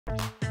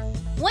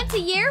Once a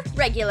year,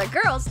 regular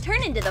girls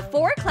turn into the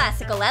 4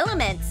 classical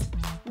elements.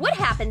 What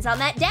happens on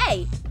that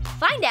day?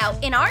 Find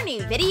out in our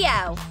new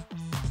video.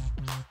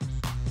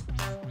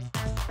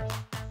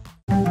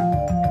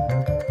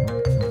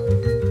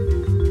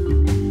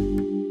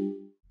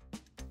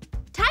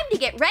 Time to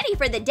get ready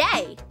for the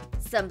day.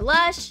 Some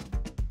blush.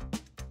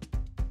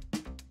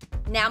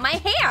 Now my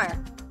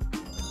hair.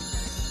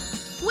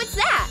 What's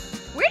that?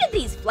 Where did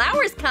these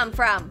flowers come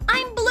from?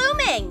 I'm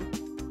blooming!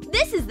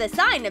 This is the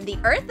sign of the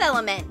earth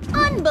element.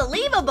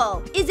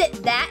 Unbelievable! Is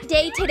it that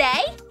day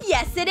today?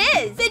 Yes, it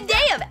is! The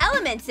Day of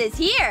Elements is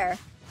here!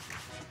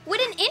 What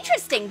an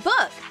interesting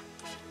book!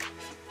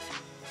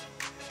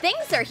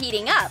 Things are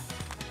heating up.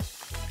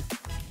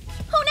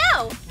 Oh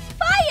no!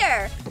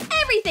 Fire!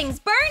 Everything's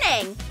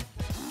burning!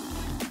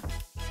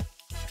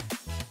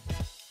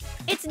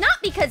 It's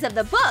not because of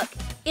the book.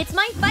 It's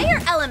my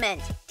fire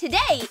element.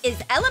 Today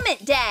is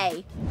Element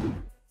Day.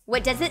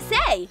 What does it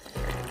say?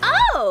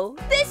 Oh,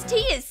 this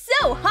tea is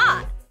so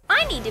hot.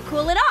 I need to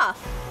cool it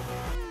off.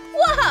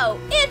 Whoa,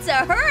 it's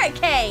a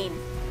hurricane.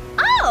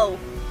 Oh,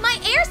 my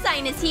air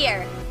sign is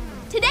here.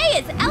 Today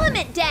is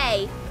Element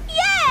Day.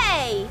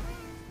 Yay!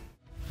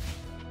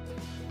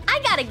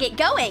 I gotta get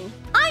going.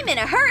 I'm in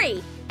a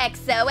hurry.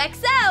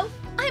 XOXO,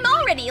 I'm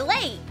already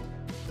late.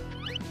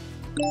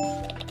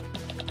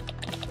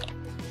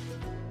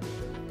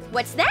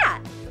 What's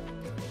that?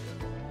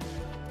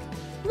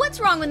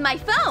 What's wrong with my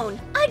phone?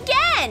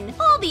 Again!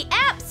 All the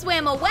apps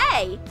swam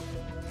away!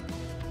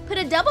 Put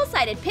a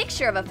double-sided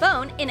picture of a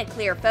phone in a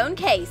clear phone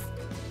case.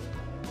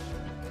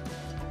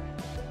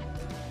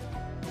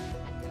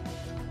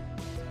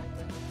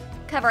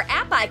 Cover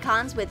app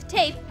icons with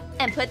tape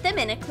and put them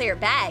in a clear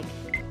bag.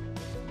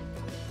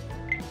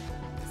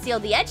 Seal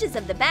the edges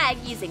of the bag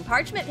using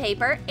parchment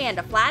paper and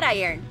a flat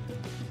iron.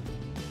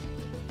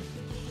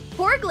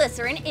 Pour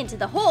glycerin into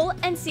the hole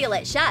and seal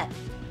it shut.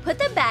 Put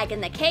the bag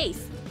in the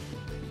case.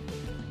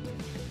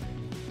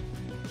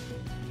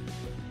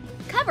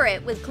 Cover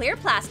it with clear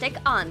plastic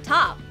on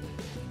top.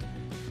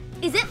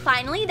 Is it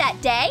finally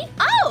that day?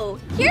 Oh,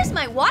 here's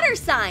my water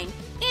sign.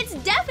 It's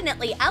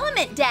definitely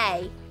Element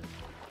Day.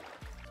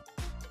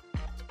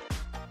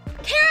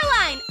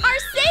 Caroline, our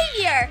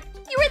savior!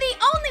 You are the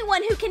only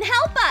one who can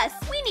help us.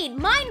 We need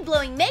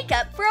mind-blowing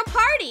makeup for a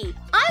party.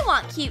 I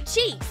want cute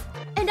cheeks,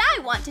 and I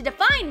want to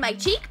define my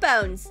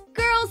cheekbones.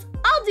 Girls,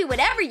 I'll do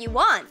whatever you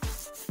want.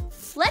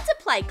 Let's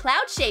apply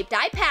cloud-shaped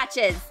eye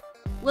patches.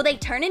 Will they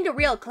turn into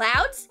real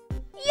clouds?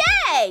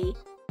 Yay!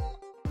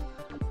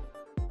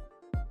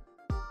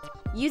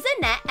 Use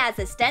a net as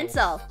a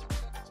stencil.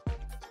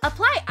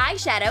 Apply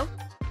eyeshadow,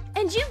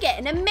 and you get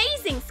an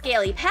amazing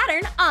scaly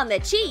pattern on the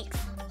cheeks.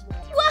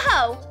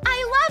 Whoa,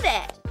 I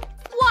love it!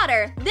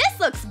 Water, this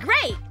looks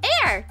great!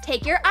 Air,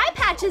 take your eye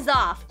patches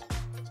off.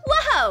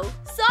 Whoa,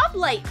 soft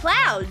light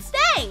clouds,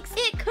 thanks!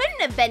 It couldn't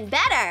have been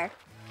better.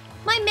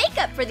 My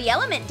makeup for the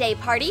Element Day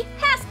party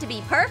has to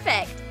be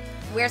perfect.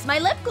 Where's my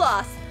lip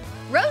gloss?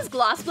 Rose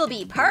gloss will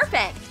be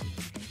perfect.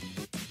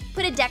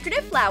 Put a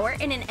decorative flower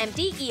in an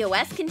empty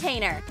EOS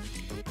container.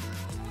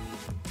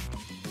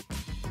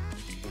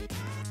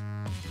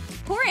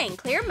 Pour in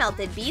clear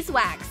melted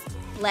beeswax.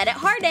 Let it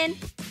harden.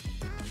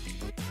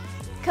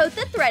 Coat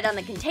the thread on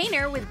the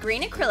container with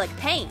green acrylic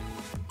paint.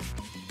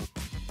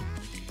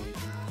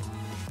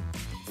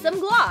 Some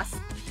gloss.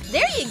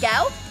 There you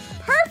go!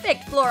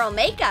 Perfect floral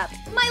makeup!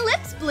 My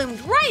lips bloomed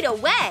right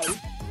away!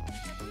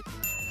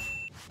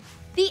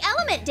 The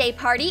Element Day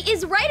party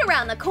is right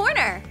around the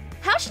corner!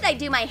 How should I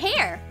do my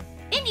hair?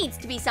 It needs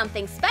to be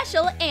something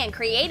special and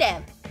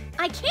creative.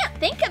 I can't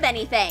think of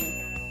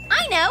anything.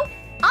 I know!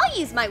 I'll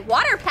use my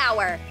water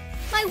power!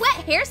 My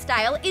wet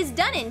hairstyle is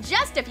done in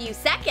just a few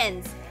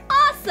seconds!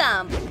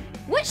 Awesome!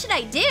 What should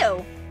I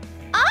do?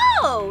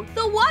 Oh!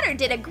 The water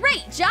did a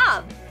great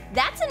job!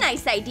 That's a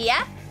nice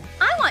idea!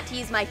 I want to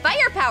use my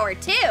fire power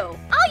too!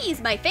 I'll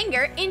use my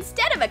finger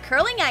instead of a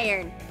curling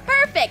iron!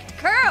 Perfect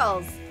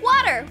curls!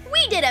 Water,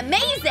 we did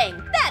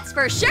amazing! That's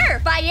for sure,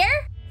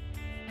 fire!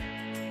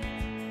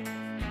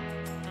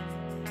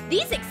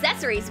 These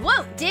accessories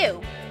won't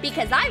do,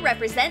 because I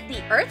represent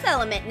the earth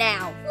element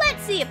now.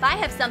 Let's see if I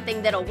have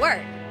something that'll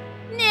work.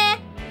 Nah,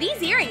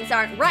 these earrings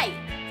aren't right.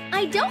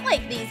 I don't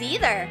like these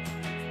either.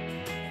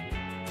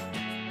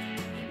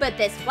 But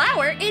this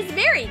flower is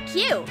very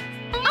cute.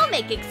 I'll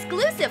make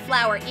exclusive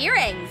flower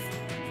earrings.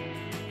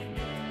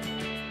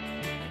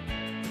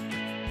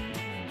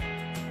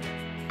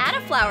 Add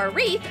a flower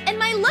wreath and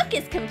my look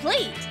is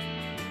complete.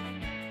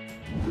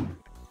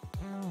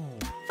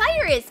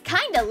 Fire is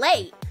kinda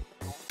late.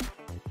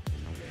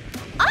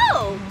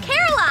 Oh,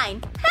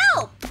 Caroline,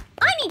 help!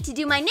 I need to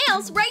do my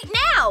nails right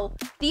now.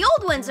 The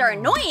old ones are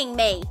annoying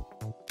me.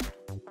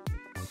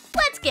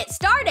 Let's get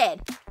started.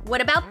 What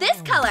about this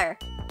color?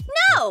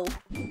 No!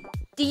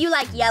 Do you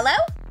like yellow?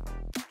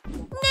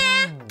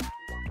 Nah.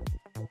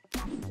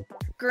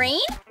 Green?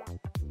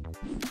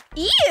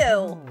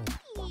 Ew!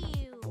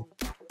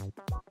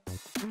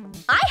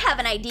 I have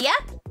an idea!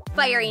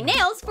 Fiery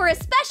nails for a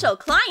special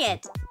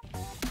client!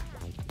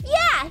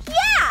 Yeah!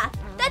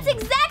 That's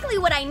exactly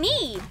what I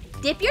need!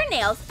 Dip your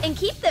nails and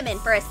keep them in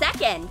for a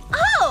second.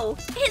 Oh,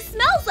 it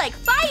smells like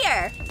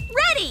fire!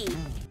 Ready!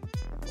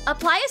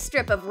 Apply a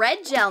strip of red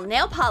gel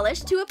nail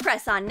polish to a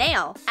press-on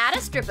nail. Add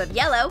a strip of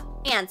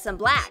yellow and some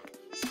black.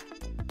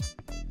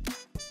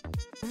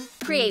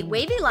 Create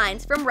wavy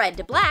lines from red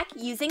to black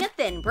using a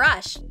thin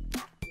brush.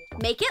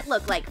 Make it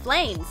look like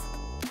flames.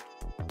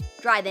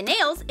 Dry the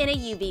nails in a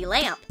UV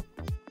lamp.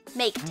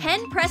 Make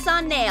 10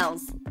 press-on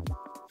nails.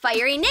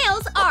 Fiery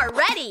nails are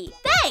ready!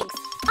 Thanks!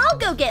 I'll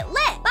go get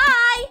lit!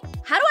 Bye!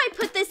 How do I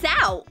put this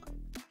out?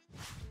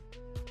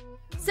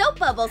 Soap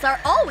bubbles are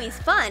always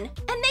fun,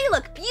 and they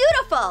look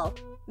beautiful!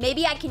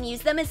 Maybe I can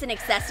use them as an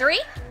accessory?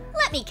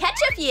 Let me catch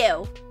a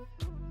few!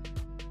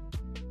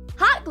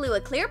 Hot glue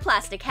a clear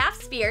plastic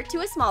half sphere to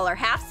a smaller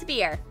half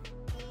sphere.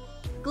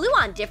 Glue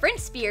on different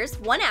spheres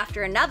one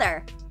after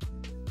another.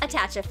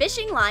 Attach a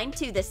fishing line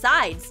to the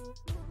sides.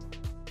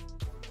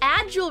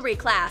 Add jewelry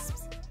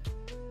clasps.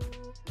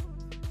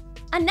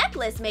 A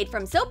necklace made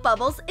from soap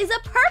bubbles is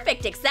a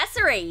perfect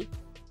accessory!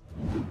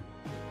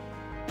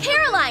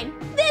 Caroline,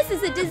 this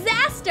is a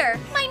disaster!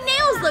 My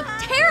nails look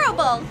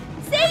terrible!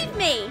 Save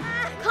me!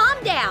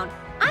 Calm down.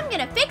 I'm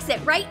gonna fix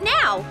it right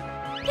now.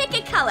 Pick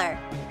a color.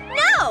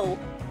 No!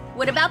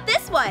 What about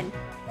this one?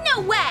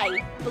 No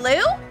way!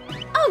 Blue?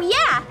 Oh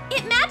yeah,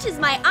 it matches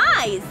my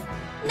eyes!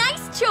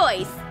 Nice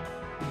choice!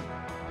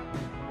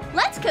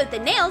 Let's coat the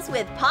nails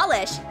with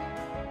polish.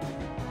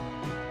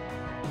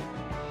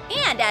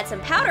 And add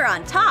some powder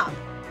on top.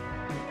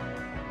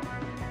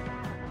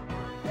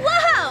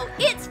 Whoa!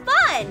 It's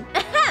fun!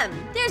 Ahem!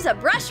 There's a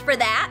brush for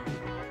that.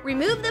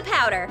 Remove the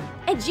powder,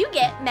 and you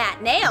get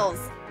matte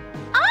nails.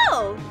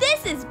 Oh,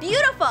 this is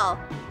beautiful!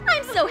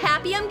 I'm so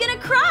happy I'm gonna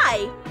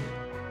cry!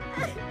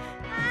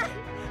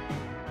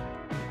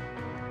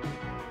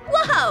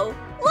 Whoa!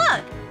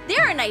 Look!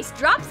 There are nice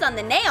drops on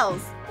the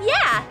nails.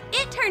 Yeah,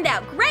 it turned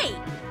out great!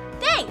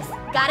 Thanks!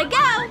 Gotta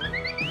go!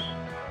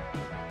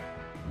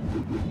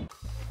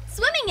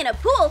 Swimming in a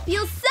pool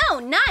feels so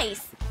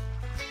nice!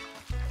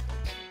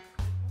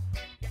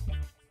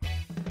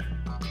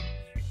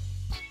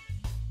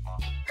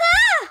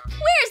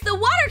 Where's the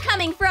water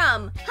coming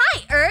from?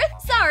 Hi, Earth!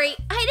 Sorry,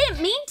 I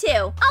didn't mean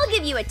to. I'll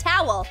give you a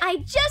towel. I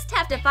just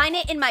have to find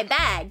it in my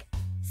bag.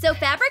 Sew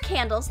fabric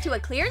handles to a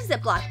clear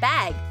Ziploc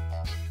bag.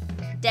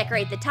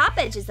 Decorate the top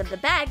edges of the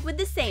bag with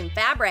the same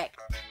fabric.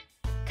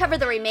 Cover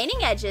the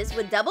remaining edges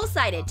with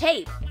double-sided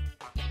tape.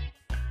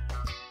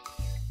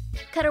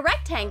 Cut a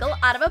rectangle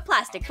out of a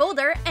plastic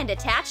folder and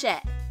attach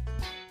it.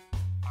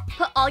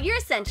 Put all your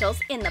essentials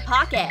in the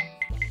pocket.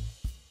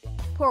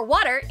 Pour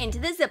water into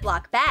the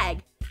Ziploc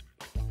bag.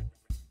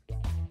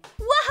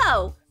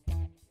 Whoa!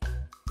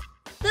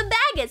 The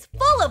bag is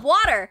full of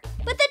water,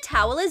 but the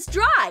towel is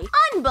dry.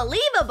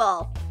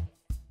 Unbelievable!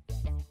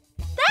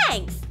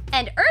 Thanks!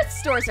 And Earth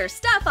stores her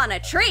stuff on a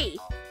tree.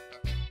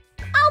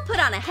 I'll put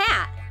on a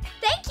hat.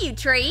 Thank you,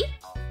 tree!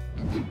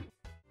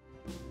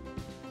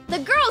 The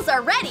girls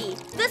are ready!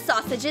 The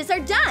sausages are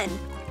done!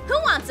 Who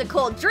wants a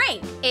cold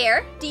drink?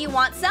 Air, do you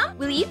want some?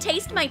 Will you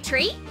taste my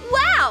treat?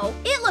 Wow!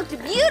 It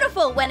looked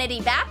beautiful when it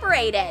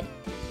evaporated!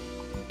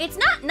 It's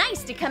not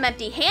nice to come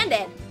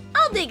empty-handed.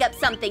 I'll dig up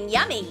something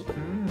yummy.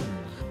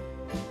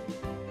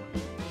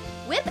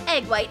 Whip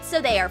egg whites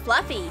so they are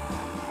fluffy.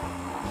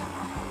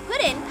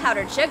 Put in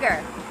powdered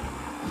sugar.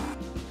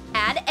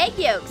 Add egg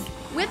yolks.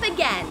 Whip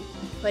again.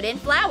 Put in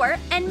flour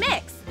and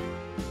mix.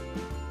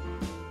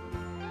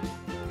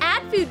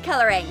 Add food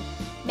coloring.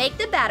 Make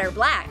the batter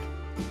black.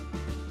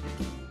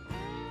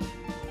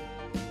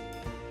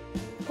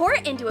 Pour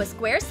it into a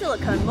square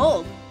silicone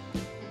mold.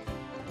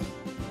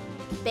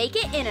 Bake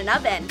it in an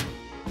oven.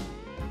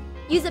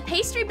 Use a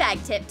pastry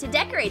bag tip to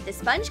decorate the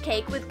sponge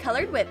cake with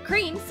colored whipped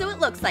cream so it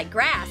looks like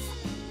grass.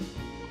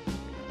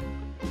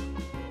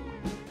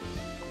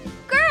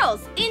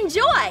 Girls,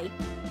 enjoy!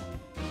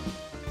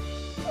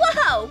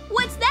 Whoa,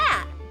 what's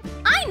that?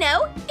 I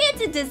know,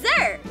 it's a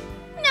dessert!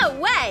 No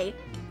way!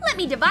 Let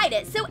me divide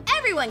it so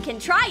everyone can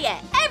try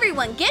it.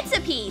 Everyone gets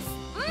a piece.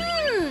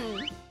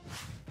 Mmm!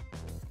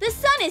 The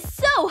sun is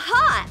so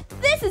hot!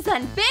 This is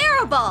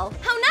unbearable!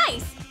 How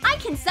nice! I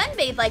can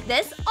sunbathe like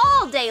this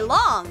all day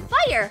long.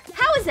 Fire!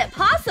 How is it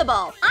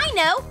possible? I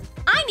know!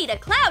 I need a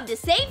cloud to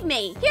save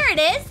me. Here it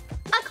is!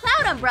 A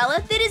cloud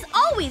umbrella that is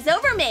always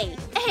over me.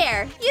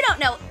 Air, you don't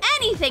know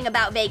anything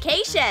about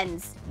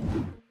vacations.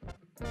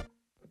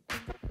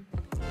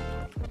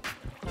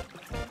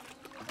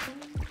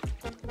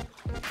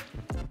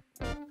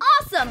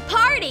 Awesome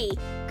party!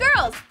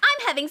 Girls,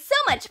 I'm having so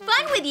much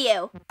fun with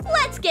you.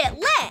 Let's get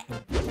lit!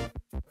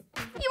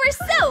 You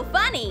are so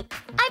funny!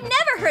 I've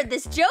never heard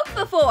this joke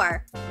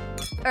before!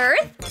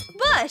 Earth,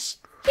 bush,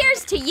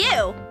 here's to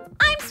you!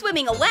 I'm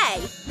swimming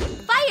away!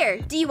 Fire,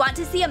 do you want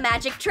to see a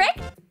magic trick?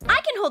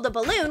 I can hold a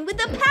balloon with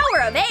the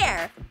power of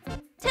air!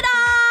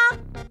 Ta-da!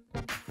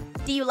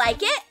 Do you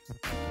like it?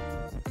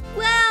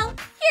 Well,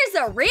 here's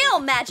a real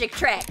magic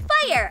trick!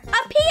 Fire,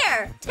 up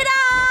here!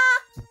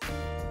 Ta-da!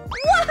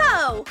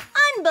 Whoa!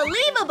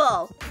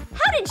 Unbelievable!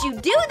 How did you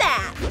do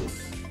that?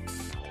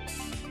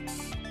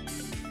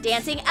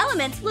 Dancing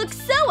elements look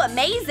so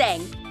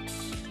amazing!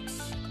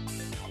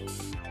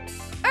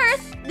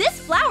 Earth, this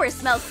flower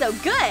smells so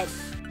good!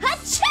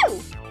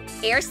 Achoo!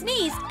 Air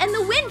sneezed, and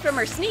the wind from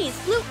her sneeze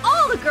blew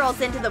all the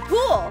girls into the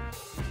pool.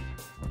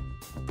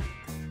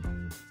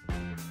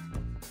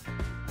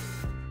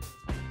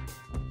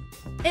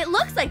 It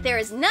looks like there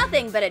is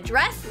nothing but a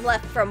dress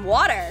left from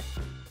water.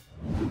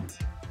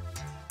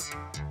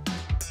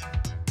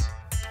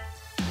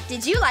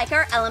 Did you like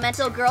our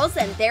elemental girls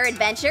and their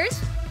adventures?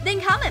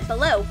 Then comment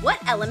below what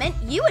element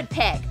you would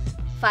pick.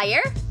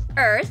 Fire,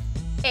 earth,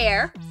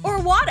 air, or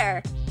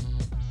water.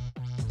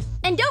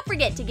 And don't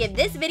forget to give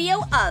this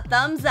video a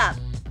thumbs up.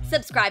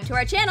 Subscribe to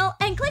our channel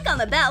and click on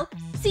the bell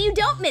so you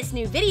don't miss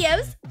new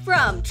videos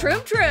from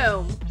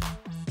Troom.